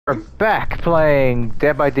We're back playing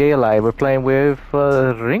Dead by Daylight. We're playing with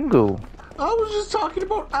Ringu. I was just talking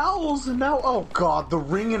about owls, and now, oh god, the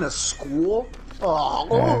ring in a school?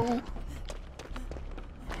 Oh.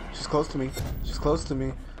 She's close to me. She's close to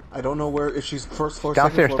me. I don't know where, if she's first floor,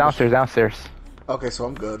 Downstairs, second floor. downstairs. Okay, so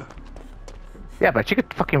I'm good. Yeah, but she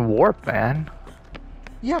could fucking warp, man.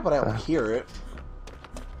 Yeah, but I don't hear it.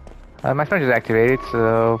 My sponge is activated,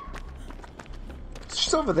 so...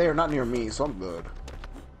 She's over there, not near me, so I'm good.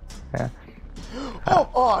 Yeah.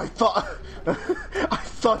 Oh, I thought... I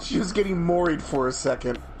thought she was getting moried for a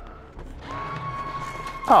second.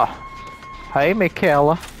 Oh. Hey,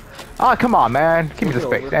 Michaela. Oh, come on, man. Give me the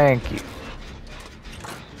space. Thank you.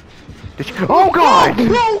 Did she... Oh, God!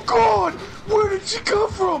 Oh, God! Where did she come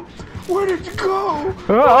from? Where did you go?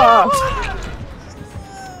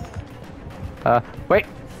 Wait.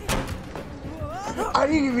 I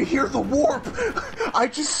didn't even hear the warp. I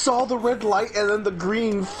just saw the red light and then the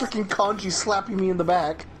green freaking kanji slapping me in the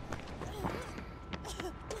back.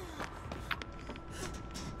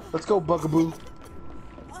 Let's go, Bugaboo.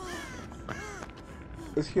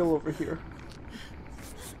 Let's heal over here.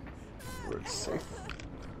 Where it's safe.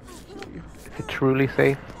 Heal you. Is it truly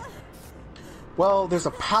safe? Well, there's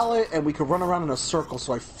a pallet and we can run around in a circle,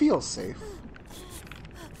 so I feel safe.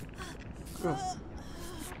 Go.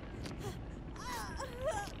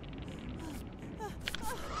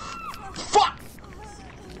 Fuck!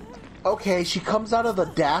 Okay, she comes out of the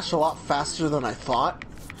dash a lot faster than I thought.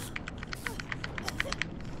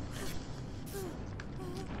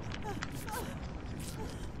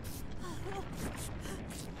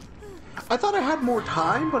 I thought I had more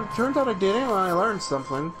time, but it turns out I didn't, and I learned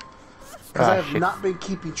something. Because I have not been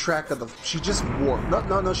keeping track of the... She just warped.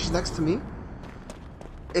 No, she's next to me.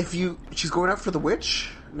 She's going after the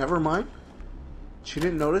witch. Never mind. She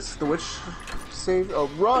didn't notice the witch saved... Oh,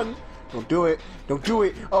 run! Don't do it. Don't do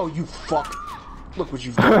it. Oh, you fuck. Look what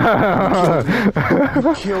you've done.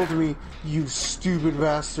 You killed me, you stupid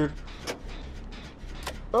bastard.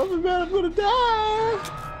 Oh my god, I'm gonna die!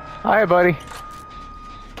 Hi, buddy.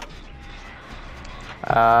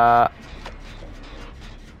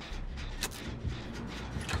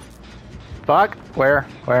 Fuck. Where?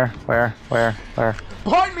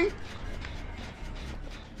 Behind me!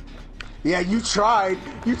 Yeah, you tried.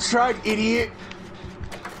 You tried, idiot.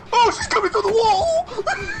 Oh, she's coming through the wall!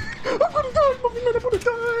 I'm gonna die, Muffin Man, I'm gonna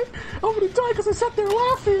die! I'm gonna die because I sat there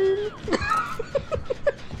laughing!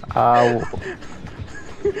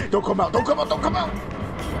 Don't come out, don't come out, don't come out!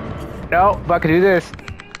 No, but I can do this.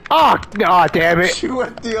 Oh, god damn it! She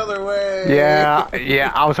went the other way!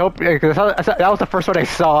 Yeah, I was hoping, because that was the first one I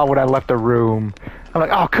saw when I left the room. I'm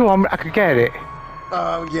like, oh cool, I could get it.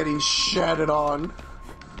 I'm getting shattered on.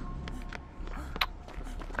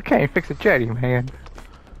 I can't even fix a jetty, man.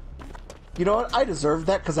 You know what? I deserved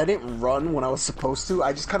that because I didn't run when I was supposed to.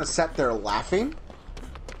 I just kind of sat there laughing.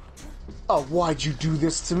 Oh, why'd you do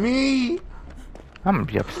this to me? I'm gonna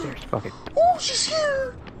be upstairs. Fuck it. Oh, she's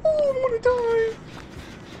here! Oh, I'm gonna die!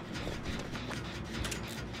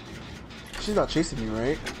 She's not chasing me,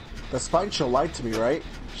 right? The spine chill lied to me, right?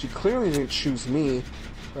 She clearly didn't choose me,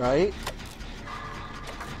 right?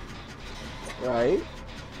 Right?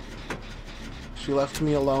 She left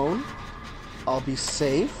me alone. I'll be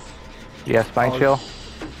safe. Yeah, spine chill.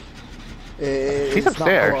 She's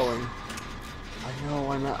upstairs. I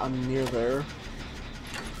know, I'm near there.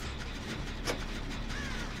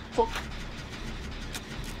 Fuck.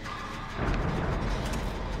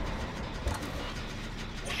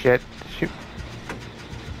 Shit. Shoot.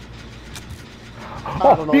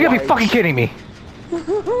 Oh, you gotta be fucking kidding me!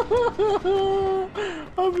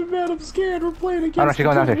 I'm scared. We're playing against. Oh no, she's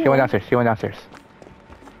going downstairs. She went downstairs.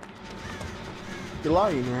 You're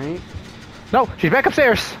lying, right? No, she's back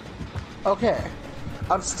upstairs. Okay.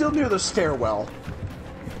 I'm still near the stairwell.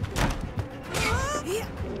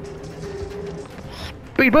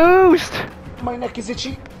 Speed boost! My neck is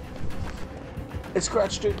itchy. I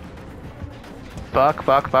scratched it. Fuck.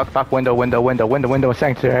 Window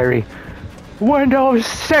sanctuary. Window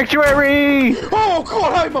sanctuary! Oh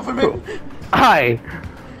god, hi, Muffin Man! Hi!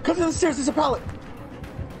 Come down the stairs, there's a pallet.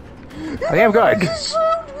 I am good. She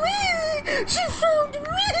found me! She found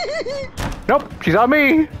me! Nope, she's on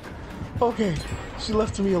me! Okay, she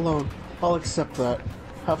left me alone. I'll accept that.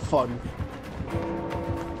 Have fun.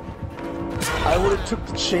 I would have took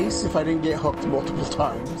the chase if I didn't get hooked multiple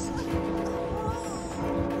times.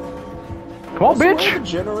 Come on, bitch! Where are the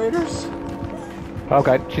generators? Oh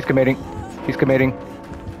god, she's committing. She's committing.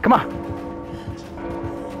 Come on!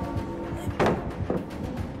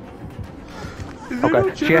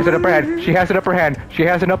 Okay, she has an upper hand. She has an upper hand. She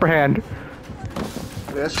has an upper hand.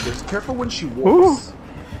 Yes, she is. Careful when she walks.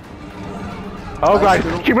 Oh god,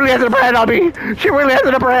 she really has a brand on me! She really has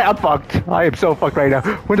a brand! I'm fucked. I am so fucked right now.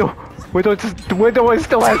 Window is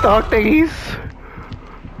still has the hook thingies.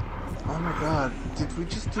 Oh my god, did we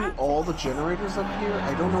just do all the generators up here?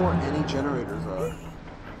 I don't know where any generators are.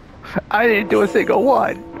 I didn't do a single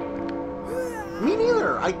one. Me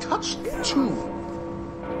neither. I touched 2.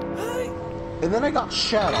 And then I got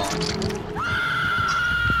shat on.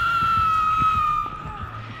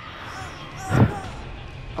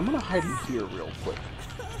 I'm gonna hide in here real quick.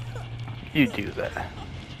 You do that.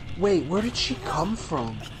 Wait, where did she come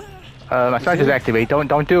from? My sign just activate.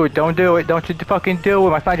 Don't do it. Don't do it. Don't you fucking do it.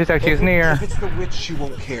 My sign just actually is near. If it's the witch, she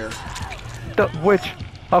won't care. The witch.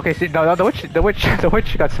 Okay, see, no, the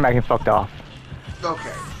witch got smacked and fucked off.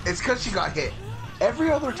 Okay, it's because she got hit. Every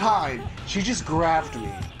other time, she just grabbed me.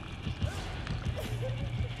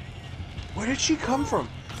 Where did she come from?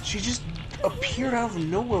 She just appeared out of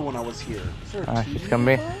nowhere when I was here. Is there a TV She's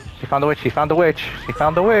coming. nearby? She found the witch. She found the witch. She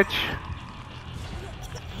found the witch.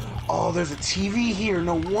 Oh, there's a TV here.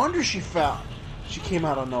 No wonder she came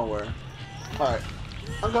out of nowhere. Alright.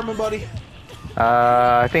 I'm coming, buddy.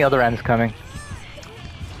 I think other end is coming.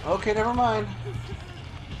 Okay, never mind.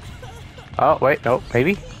 Oh, wait, no,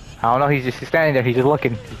 maybe? I don't know, he's standing there, he's just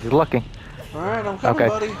looking. Alright, I'm coming, Okay.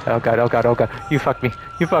 buddy. Oh god, oh god, oh god. You fucked me.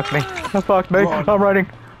 You fucked me. You fucked me. Run. I'm running.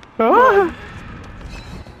 Ah!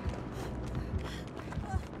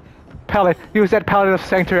 Pallet. Use that pallet of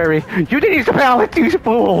sanctuary. You didn't use the pallet, you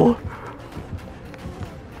fool!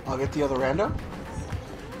 I'll get the other rando.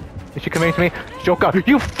 Is she coming to me? Joker,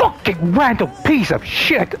 you fucking random piece of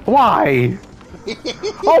shit! Why?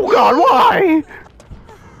 Oh god, why?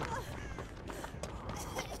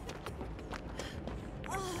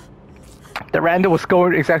 The rando was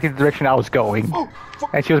going exactly the direction I was going. Oh,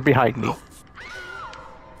 fuck. And she was behind me.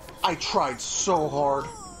 I tried so hard.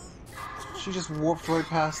 She just warped right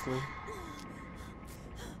past me.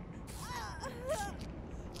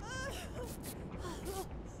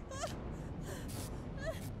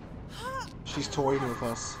 She's toying with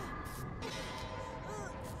us.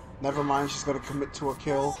 Never mind, she's gonna commit to a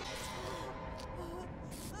kill.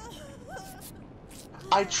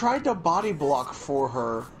 I tried to body block for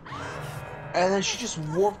her, and then she just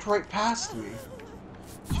warped right past me.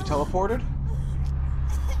 She teleported?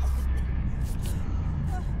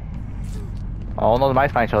 Oh no, my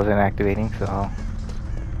spine shell isn't activating, so...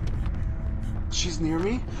 She's near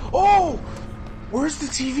me? Oh! Where's the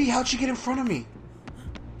TV? How'd she get in front of me?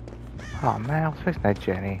 Oh man, I was fixing that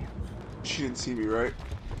Jenny. She didn't see me, right?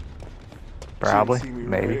 Probably, She didn't see me,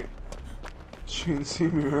 maybe. right? She didn't see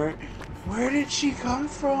me, right? Where did she come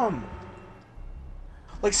from?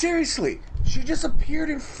 Like, seriously, she just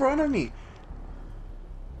appeared in front of me.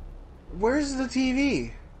 Where's the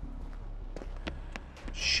TV?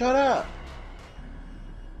 Shut up.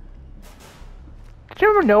 Did you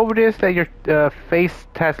ever notice that your face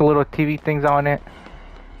has little TV things on it?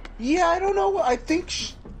 Yeah, I don't know. I think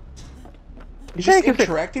You just think if it-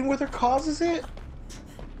 interacting with her causes it?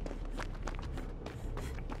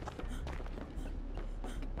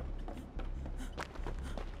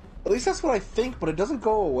 At least that's what I think, but it doesn't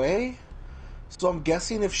go away. So I'm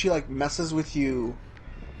guessing if she, like, messes with you,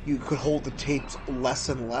 you could hold the tapes less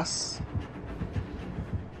and less.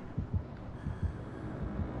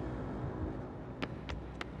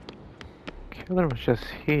 Killer was just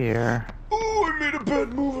here. Oh, I made a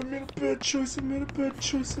bad move, I made a bad choice, I made a bad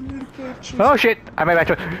choice, I made a bad choice. Oh shit! I made that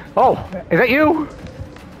choice. Oh, is that you?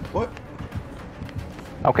 What?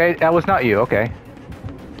 Okay, that was not you. Okay,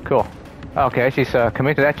 cool. Okay, she's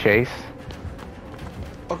committed to that chase.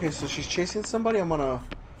 Okay, so she's chasing somebody, I'm gonna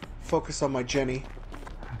focus on my Jenny.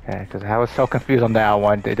 Okay, because I was so confused on that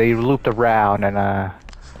one. They looped around and oh,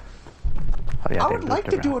 yeah, I they would like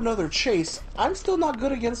looped to do around. another chase. I'm still not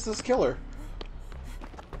good against this killer.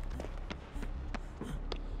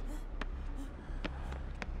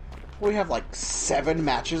 We have like 7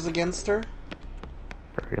 matches against her.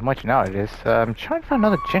 Pretty much now it is. I'm trying to find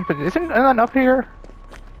another gen, but isn't none up here?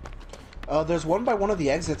 There's one by one of the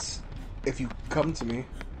exits, if you come to me.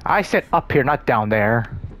 I said up here, not down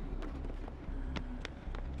there.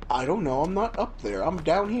 I don't know, I'm not up there, I'm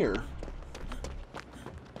down here.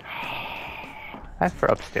 That's for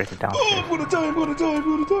upstairs and Oh, downstairs. I'm gonna die, I'm gonna die, I'm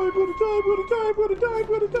gonna die, I'm gonna die, I'm gonna die, I'm gonna die, I'm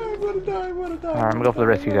gonna die, I'm gonna die, I'm gonna die. Alright, I'm gonna go for the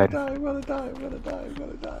rescue then. I'm gonna die, I'm gonna die, I'm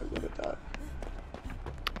gonna die, I'm gonna die.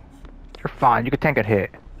 You're fine, you can tank a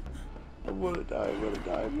hit. I'm gonna die, I'm gonna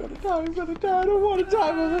die, I'm gonna die, I'm gonna die, I don't wanna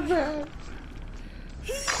die, Muffin Man.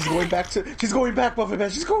 She's going back, Muffin Man,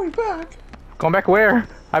 she's going back. Going back where?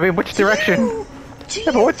 I mean, which direction?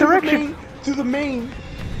 Yeah, but what direction? To the main.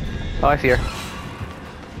 Oh, I see her.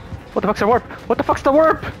 What the fuck's the warp? What the fuck's the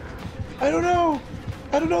warp? I don't know.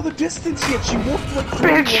 I don't know the distance yet. She walked like crazy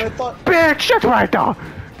Bitch! when I thought... Bitch! That's right now!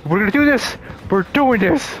 We're gonna do this! We're doing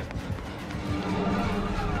this!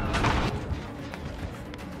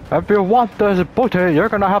 If you want this booty, you're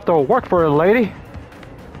gonna have to work for it, lady.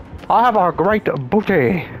 I have a great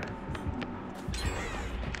booty.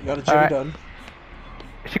 You got a Jimmy done.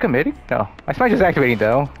 Is she committing? No. I smell just activating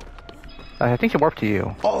though. I think she warped to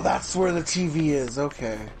you. Oh, that's where the TV is.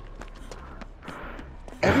 Okay.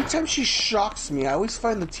 Every time she shocks me, I always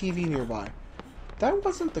find the TV nearby. That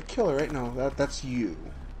wasn't the killer, right? No, that's you.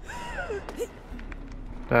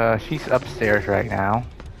 She's upstairs right now.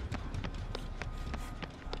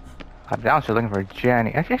 I'm downstairs looking for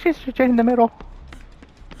Jenny. Actually, she's Jenny in the middle.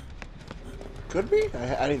 Could be.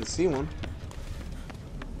 I didn't see one.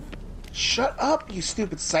 Shut up, you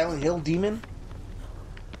stupid Silent Hill demon.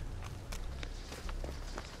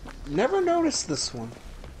 Never noticed this one.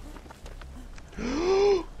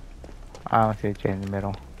 I don't see Jenny in the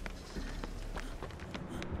middle.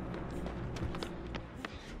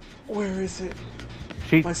 Where is it?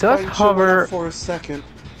 She My does hover for a second.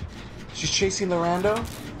 She's chasing Lorando.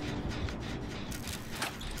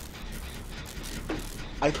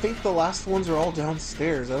 I think the last ones are all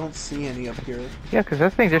downstairs. I don't see any up here. Yeah, because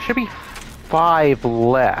that's the thing. There should be 5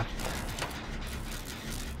 left.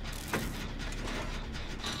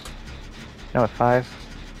 No, 5.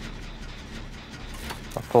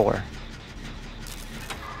 Or 4.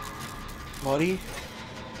 Buddy?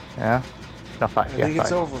 Yeah? No, 5. I Yeah, think 5.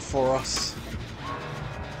 it's over for us.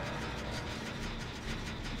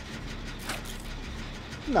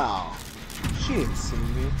 No. She didn't see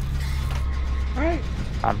me. Alright.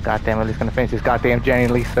 I'm goddamn at least gonna finish this goddamn Jenny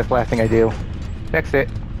at least. That's the last thing I do. Fix it.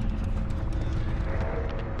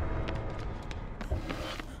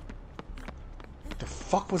 What the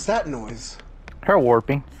fuck was that noise? Her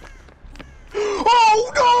warping.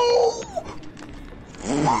 Oh no!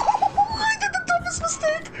 I did the dumbest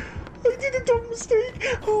mistake! I did a dumb mistake!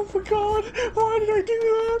 Oh my god! Why did I do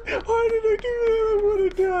that? Why did I do that? I wanna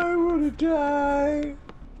die, I wanna die.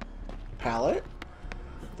 Pallet?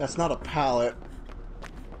 That's not a pallet.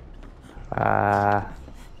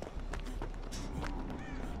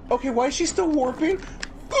 Okay, why is she still warping?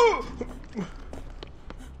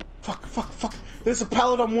 Fuck, fuck, fuck. There's a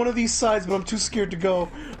pallet on one of these sides, but I'm too scared to go.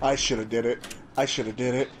 I should have did it. I should have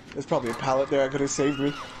did it. There's probably a pallet there. I could have saved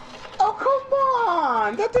me. Oh, come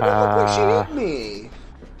on! That didn't look like she hit me.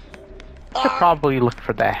 I should probably look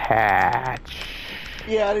for the hatch.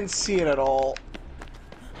 Yeah, I didn't see it at all.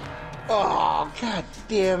 Oh, god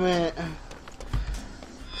damn it.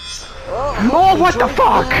 Oh, what the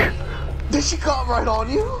fuck? Did she come right on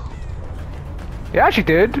you? Yeah, she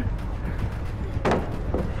did.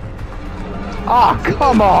 Ah, oh,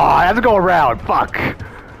 come on! I have to go around. Fuck.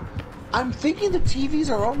 I'm thinking the TVs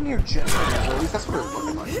are on near generators. At least that's what it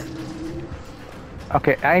looks like.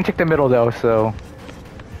 Okay, I didn't check the middle though, so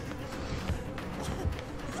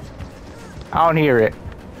I don't hear it.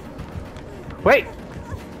 Wait!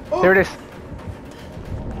 Oh. There it is.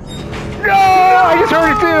 No! I just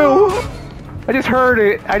heard it too! I just heard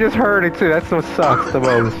it. I just heard it too. That's what sucks the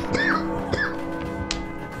most.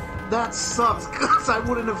 That sucks, because I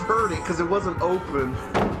wouldn't have heard it, because it wasn't open.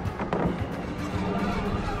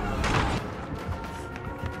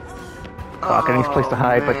 Fuck, I need a place to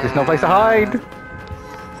hide, but there's no place to hide!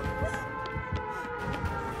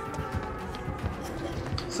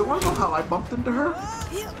 So wanna know how I bumped into her?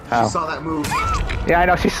 How? She saw that move. Yeah, I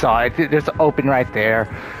know, she saw it. There's an open right there.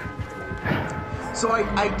 So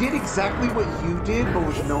I did exactly what you did, but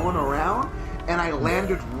with no one around, and I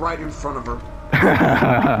landed right in front of her.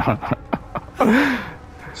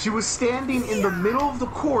 She was standing in the middle of the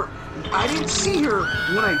court. I didn't see her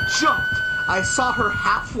when I jumped. I saw her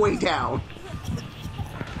halfway down.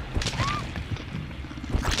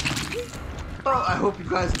 Oh, I hope you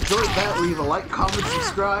guys enjoyed that. Leave a like, comment,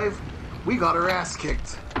 subscribe. We got her ass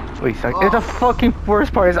kicked. Wait, so the fucking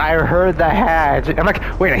worst part is I heard the hatch. I'm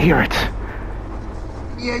like, wait, I hear it.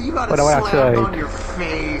 Yeah, you got it slammed on your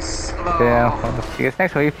face. Oh. Yeah, well, see you guys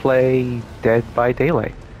next time we play Dead by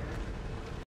Daylight.